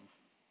am.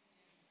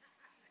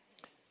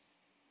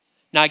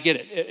 Now I get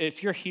it.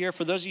 If you're here,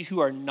 for those of you who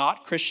are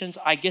not Christians,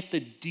 I get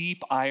the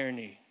deep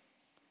irony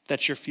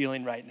that you're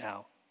feeling right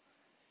now.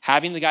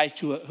 Having the guy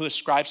who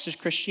ascribes to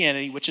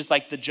Christianity, which is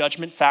like the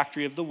judgment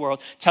factory of the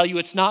world, tell you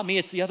it's not me,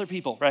 it's the other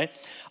people, right?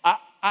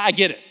 I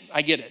get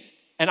it.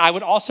 And I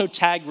would also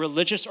tag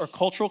religious or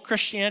cultural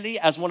Christianity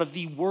as one of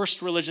the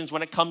worst religions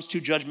when it comes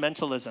to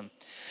judgmentalism.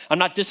 I'm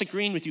not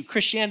disagreeing with you.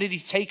 Christianity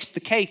takes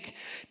the cake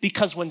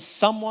because when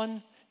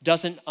someone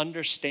doesn't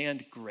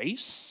understand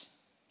grace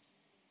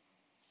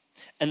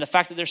and the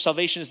fact that their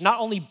salvation is not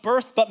only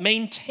birthed but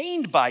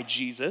maintained by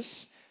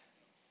Jesus,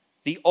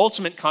 the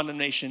ultimate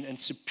condemnation and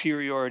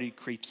superiority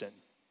creeps in.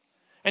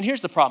 And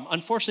here's the problem.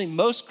 Unfortunately,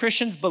 most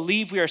Christians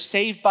believe we are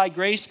saved by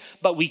grace,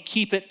 but we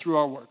keep it through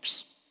our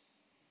works.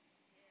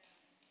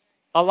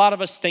 A lot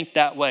of us think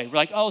that way. We're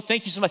like, oh,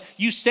 thank you so much.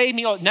 You saved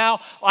me. Oh, now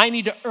I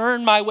need to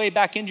earn my way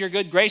back into your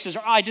good graces.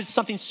 Or I did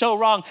something so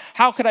wrong.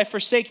 How could I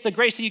forsake the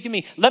grace that you give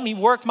me? Let me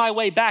work my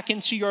way back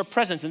into your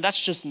presence. And that's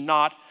just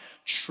not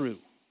true.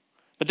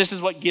 But this is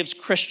what gives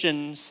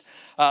Christians,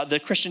 the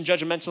Christian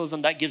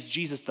judgmentalism that gives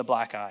Jesus the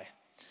black eye.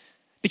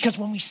 Because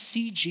when we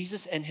see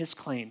Jesus and his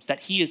claims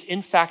that he is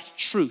in fact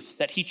truth,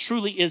 that he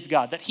truly is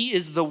God, that he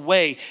is the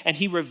way, and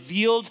he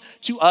revealed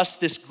to us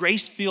this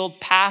grace-filled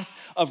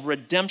path of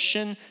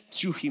redemption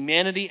to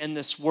humanity in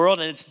this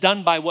world, and it's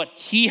done by what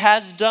he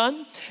has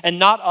done and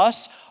not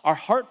us, our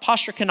heart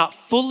posture cannot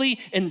fully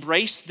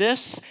embrace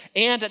this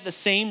and at the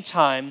same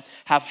time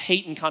have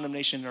hate and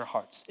condemnation in our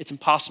hearts. It's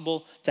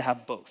impossible to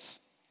have both.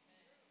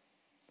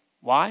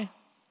 Why?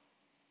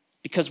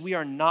 Because we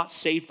are not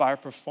saved by our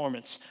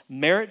performance.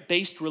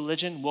 Merit-based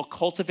religion will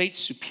cultivate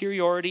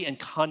superiority and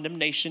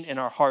condemnation in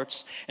our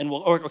hearts and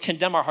will or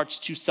condemn our hearts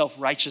to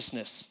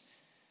self-righteousness.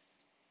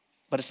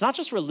 But it's not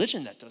just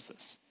religion that does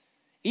this.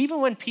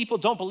 Even when people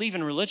don't believe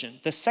in religion,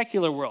 the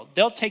secular world,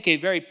 they'll take a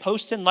very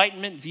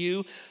post-enlightenment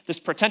view, this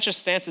pretentious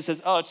stance that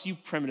says, oh, it's you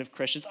primitive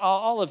Christians,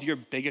 all of your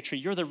bigotry,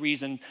 you're the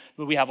reason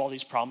that we have all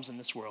these problems in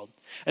this world.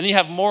 And then you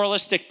have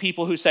moralistic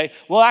people who say,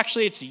 well,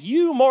 actually, it's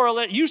you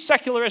you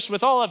secularists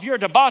with all of your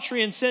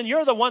debauchery and sin,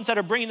 you're the ones that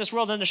are bringing this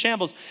world into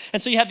shambles.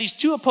 And so you have these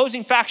two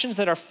opposing factions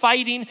that are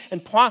fighting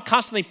and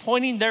constantly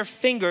pointing their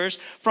fingers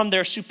from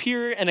their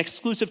superior and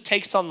exclusive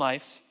takes on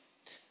life.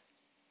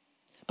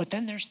 But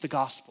then there's the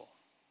gospel.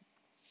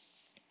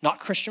 Not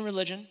Christian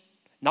religion,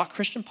 not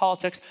Christian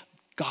politics,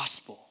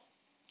 gospel.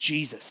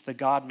 Jesus, the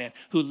God-man,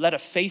 who led a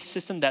faith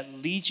system that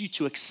leads you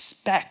to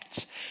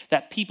expect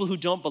that people who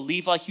don't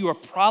believe like you are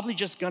probably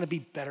just gonna be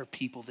better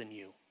people than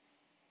you.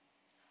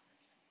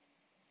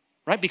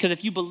 Right? Because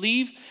if you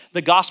believe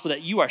the gospel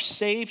that you are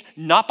saved,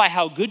 not by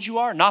how good you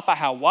are, not by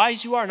how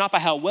wise you are, not by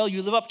how well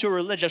you live up to a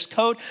religious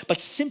code, but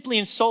simply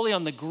and solely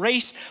on the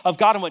grace of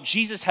God and what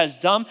Jesus has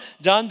done,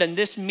 then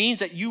this means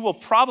that you will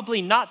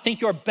probably not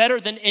think you're better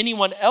than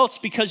anyone else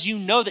because you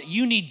know that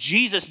you need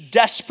Jesus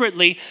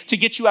desperately to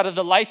get you out of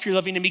the life you're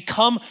living and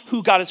become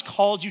who God has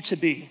called you to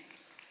be.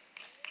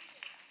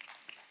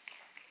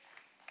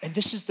 And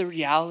this is the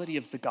reality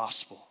of the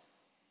gospel,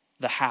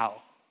 the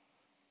how.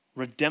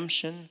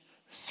 Redemption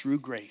through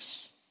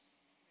grace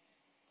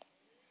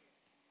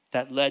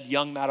that led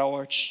young Matt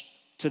Orch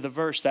to the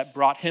verse that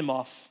brought him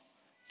off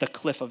the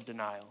cliff of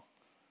denial.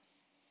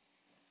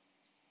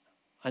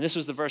 And this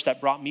was the verse that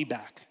brought me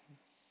back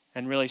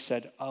and really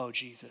said, oh,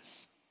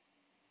 Jesus,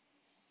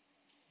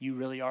 you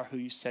really are who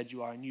you said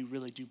you are, and you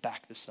really do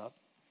back this up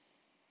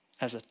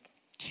as a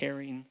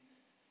caring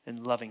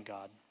and loving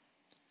God.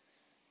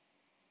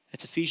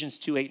 It's Ephesians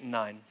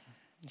 2:8-9.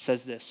 It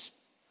says this,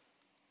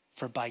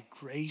 for by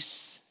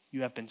grace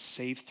you have been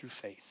saved through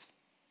faith.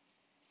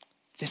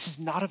 This is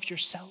not of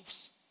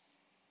yourselves.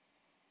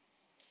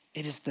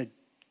 It is the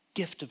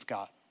gift of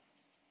God,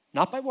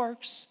 not by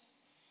works,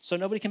 so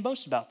nobody can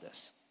boast about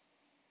this.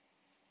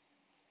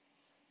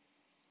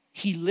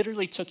 He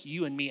literally took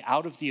you and me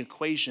out of the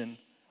equation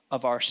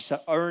of our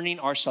earning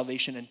our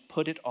salvation and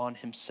put it on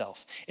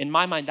himself. In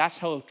my mind, that's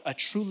how a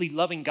truly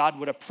loving God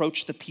would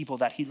approach the people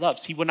that he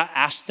loves. He would not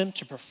ask them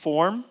to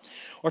perform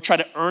or try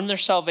to earn their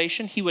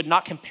salvation. He would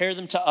not compare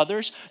them to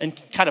others and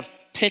kind of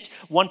pit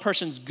one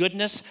person's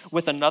goodness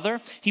with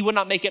another. He would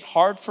not make it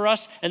hard for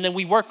us, and then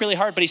we work really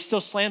hard, but he still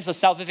slams the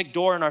salvific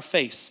door in our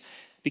face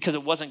because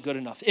it wasn't good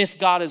enough. If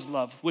God is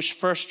love, which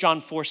 1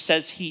 John 4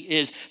 says he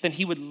is, then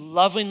he would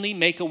lovingly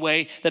make a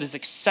way that is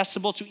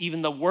accessible to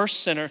even the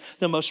worst sinner,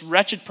 the most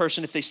wretched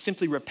person, if they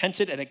simply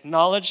repented and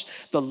acknowledged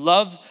the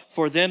love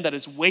for them that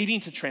is waiting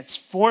to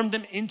transform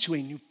them into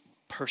a new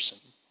person.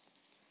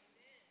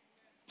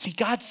 See,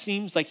 God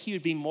seems like he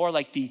would be more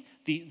like the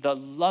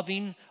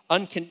loving,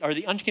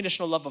 the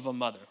unconditional love of a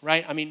mother,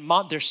 right? I mean,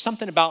 there's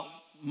something about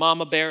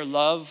mama bear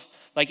love.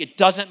 Like, it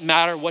doesn't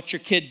matter what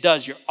your kid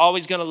does. You're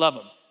always going to love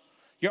them.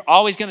 You're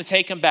always going to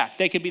take them back.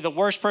 They could be the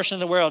worst person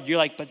in the world. You're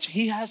like, but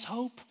he has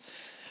hope.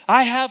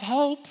 I have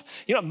hope.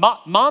 You know,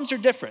 moms are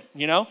different,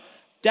 you know.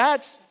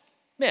 Dads,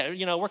 man,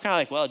 you know, we're kind of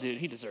like, well, dude,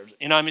 he deserves it.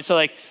 You know what I mean? So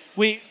like,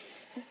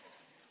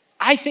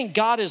 I think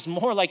God is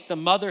more like the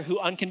mother who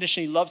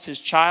unconditionally loves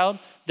his child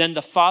than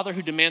the father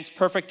who demands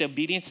perfect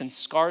obedience and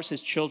scars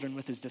his children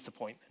with his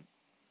disappointment.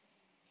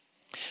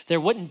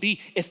 There wouldn't be,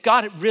 if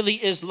God really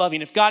is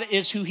loving, if God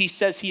is who he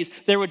says he is,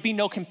 there would be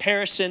no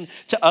comparison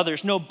to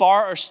others, no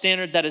bar or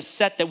standard that is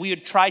set that we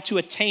would try to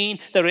attain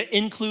that would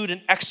include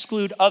and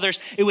exclude others.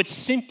 It would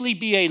simply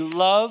be a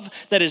love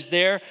that is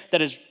there,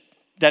 that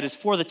is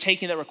for the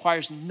taking, that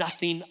requires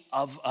nothing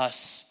of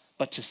us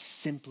but to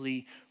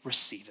simply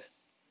receive it.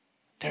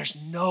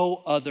 There's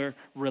no other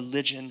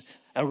religion,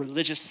 a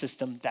religious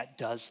system that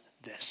does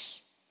this.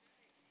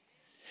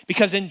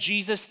 Because in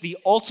Jesus, the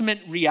ultimate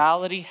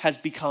reality has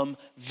become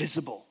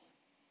visible.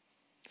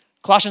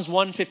 Colossians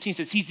 1:15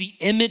 says he's the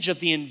image of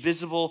the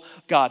invisible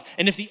God.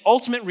 And if the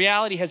ultimate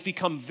reality has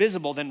become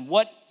visible, then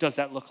what does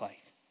that look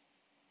like?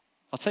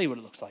 I'll tell you what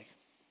it looks like.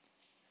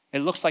 It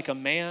looks like a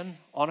man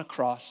on a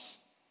cross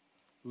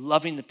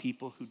loving the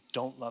people who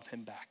don't love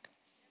him back.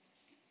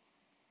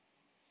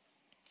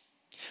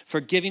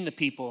 Forgiving the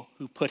people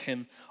who put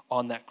him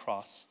on that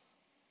cross.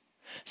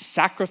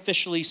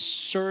 Sacrificially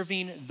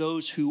serving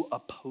those who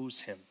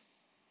oppose him.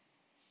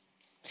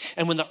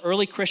 And when the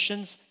early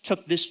Christians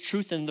took this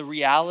truth and the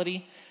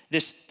reality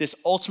this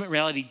ultimate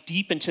reality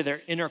deep into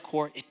their inner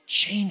core, it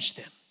changed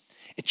them.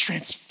 It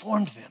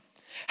transformed them.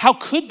 How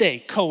could they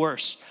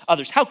coerce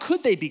others? How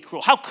could they be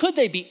cruel? How could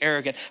they be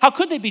arrogant? How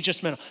could they be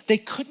judgmental? They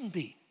couldn't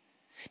be.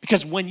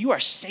 Because when you are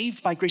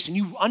saved by grace and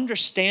you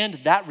understand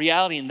that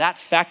reality and that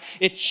fact,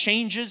 it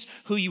changes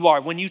who you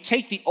are. When you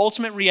take the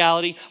ultimate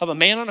reality of a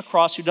man on a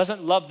cross who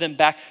doesn't love them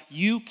back,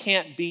 you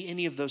can't be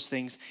any of those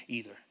things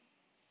either.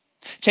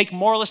 Take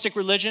moralistic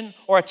religion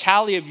or a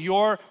tally of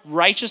your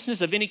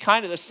righteousness of any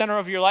kind at the center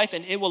of your life,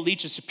 and it will lead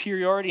to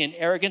superiority and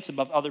arrogance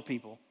above other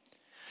people.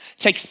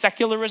 Take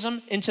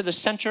secularism into the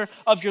center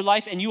of your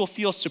life, and you will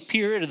feel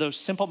superior to those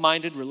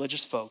simple-minded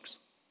religious folks.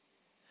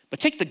 But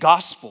take the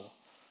gospel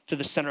to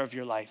the center of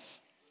your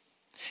life,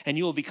 and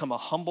you will become a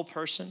humble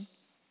person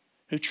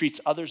who treats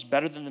others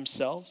better than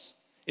themselves,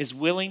 is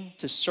willing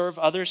to serve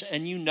others,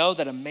 and you know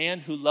that a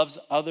man who loves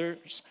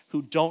others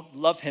who don't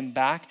love him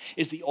back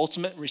is the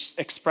ultimate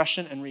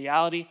expression and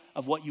reality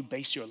of what you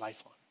base your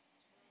life on.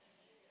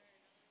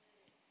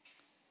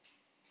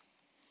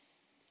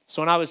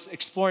 So when I was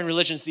exploring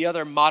religions, the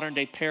other modern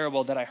day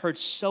parable that I heard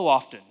so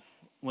often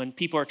when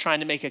people are trying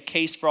to make a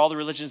case for all the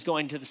religions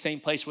going to the same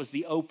place was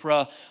the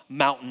Oprah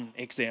mountain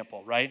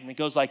example, right? And it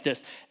goes like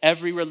this.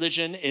 Every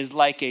religion is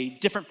like a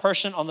different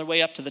person on their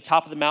way up to the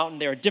top of the mountain.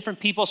 There are different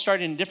people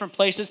starting in different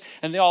places,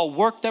 and they all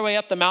work their way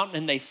up the mountain,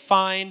 and they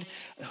find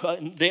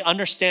the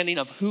understanding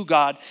of who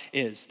God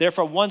is.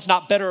 Therefore, one's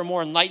not better or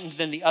more enlightened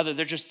than the other.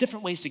 They're just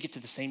different ways to get to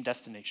the same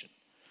destination.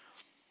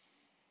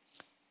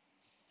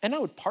 And I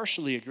would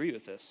partially agree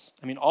with this.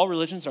 I mean, all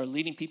religions are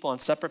leading people on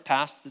separate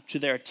paths to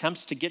their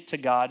attempts to get to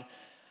God,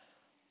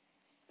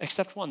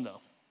 except one, though.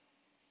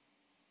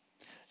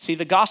 See,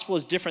 the gospel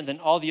is different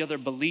than all the other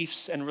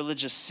beliefs and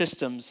religious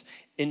systems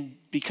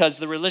because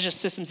the religious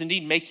systems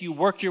indeed make you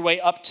work your way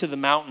up to the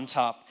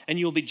mountaintop, and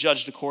you will be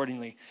judged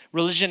accordingly.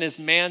 Religion is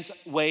man's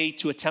way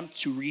to attempt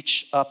to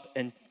reach up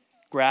and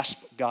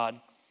grasp God.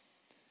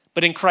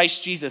 But in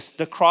Christ Jesus,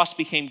 the cross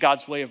became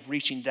God's way of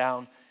reaching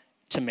down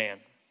to man.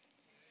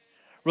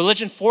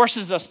 Religion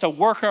forces us to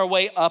work our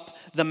way up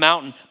the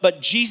mountain,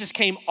 but Jesus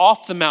came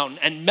off the mountain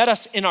and met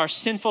us in our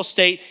sinful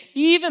state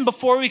even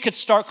before we could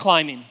start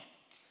climbing.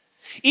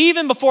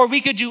 Even before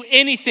we could do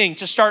anything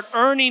to start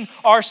earning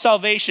our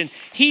salvation.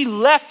 He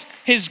left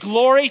his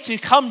glory to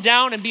come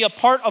down and be a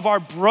part of our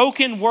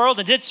broken world,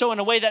 and did so in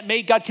a way that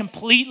made God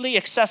completely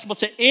accessible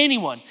to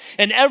anyone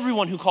and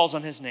everyone who calls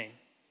on his name.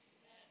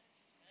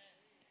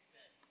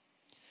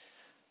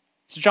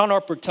 So John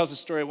Ortberg tells a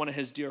story of one of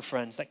his dear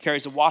friends that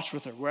carries a watch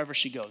with her wherever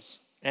she goes.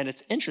 And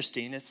it's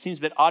interesting. It seems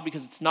a bit odd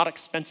because it's not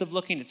expensive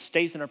looking. It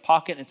stays in her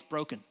pocket and it's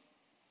broken.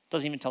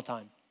 Doesn't even tell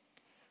time.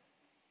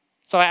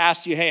 So I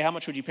asked you, hey, how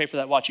much would you pay for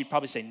that watch? You'd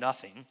probably say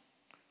nothing.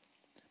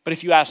 But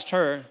if you asked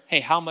her, hey,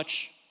 how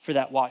much for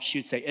that watch? She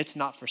would say, it's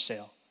not for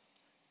sale.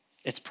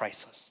 It's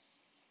priceless.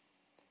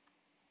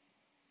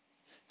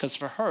 Because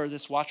for her,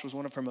 this watch was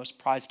one of her most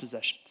prized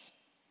possessions.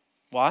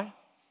 Why?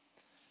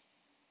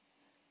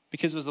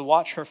 Because it was the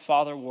watch her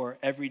father wore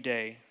every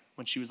day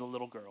when she was a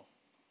little girl.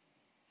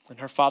 And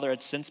her father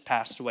had since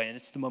passed away, and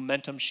it's the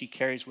momentum she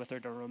carries with her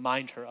to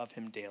remind her of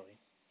him daily.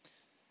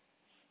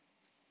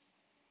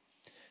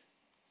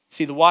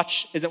 See, the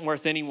watch isn't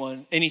worth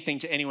anything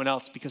to anyone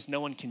else because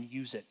no one can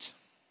use it.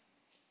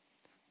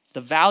 The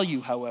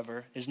value,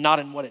 however, is not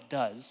in what it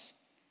does.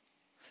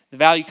 The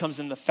value comes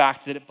in the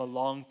fact that it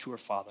belonged to her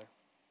father.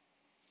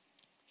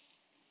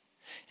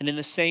 And in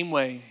the same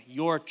way,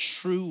 your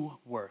true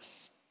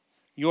worth,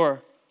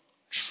 your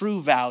true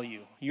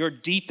value, your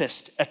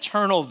deepest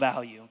eternal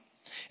value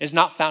is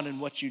not found in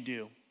what you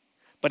do,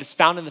 but it's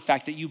found in the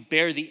fact that you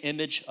bear the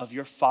image of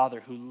your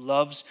Father who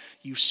loves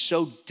you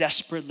so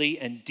desperately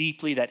and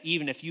deeply that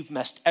even if you've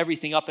messed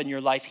everything up in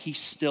your life, he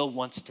still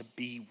wants to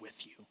be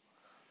with you.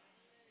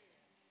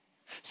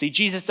 See,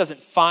 Jesus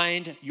doesn't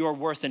find your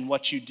worth in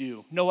what you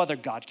do. No other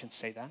God can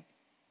say that.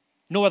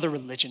 No other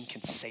religion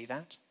can say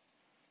that.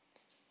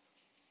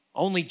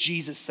 Only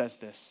Jesus says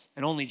this,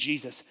 and only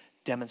Jesus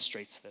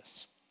demonstrates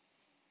this.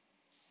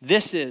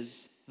 This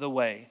is the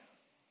way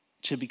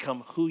to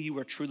become who you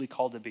are truly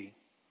called to be.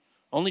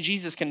 Only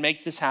Jesus can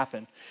make this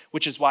happen,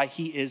 which is why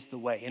he is the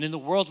way. And in the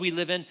world we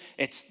live in,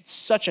 it's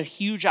such a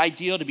huge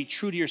ideal to be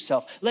true to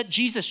yourself. Let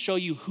Jesus show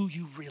you who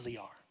you really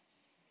are.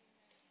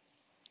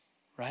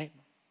 Right?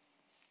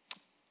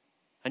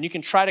 And you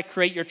can try to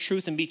create your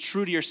truth and be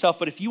true to yourself,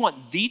 but if you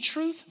want the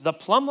truth, the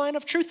plumb line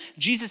of truth,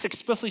 Jesus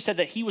explicitly said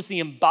that he was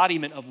the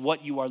embodiment of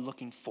what you are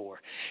looking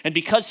for. And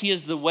because he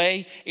is the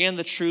way and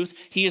the truth,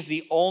 he is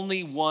the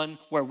only one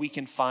where we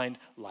can find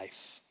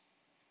life.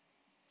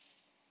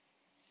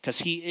 Because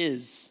he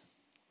is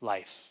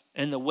life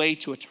and the way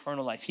to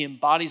eternal life. He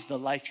embodies the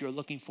life you're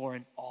looking for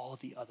in all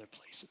the other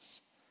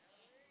places.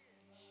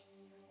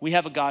 We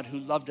have a God who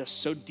loved us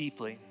so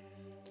deeply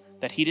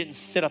that he didn't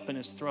sit up in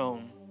his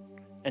throne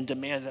and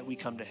demand that we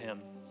come to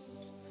him.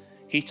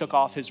 He took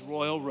off his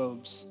royal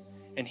robes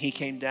and he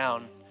came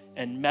down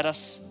and met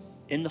us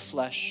in the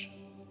flesh,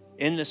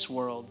 in this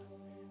world,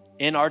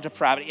 in our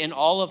depravity, in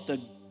all of the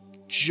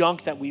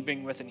junk that we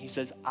bring with it. And he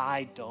says,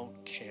 I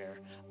don't care.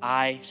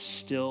 I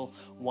still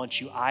want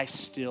you. I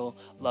still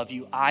love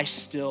you. I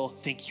still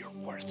think you're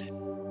worth it.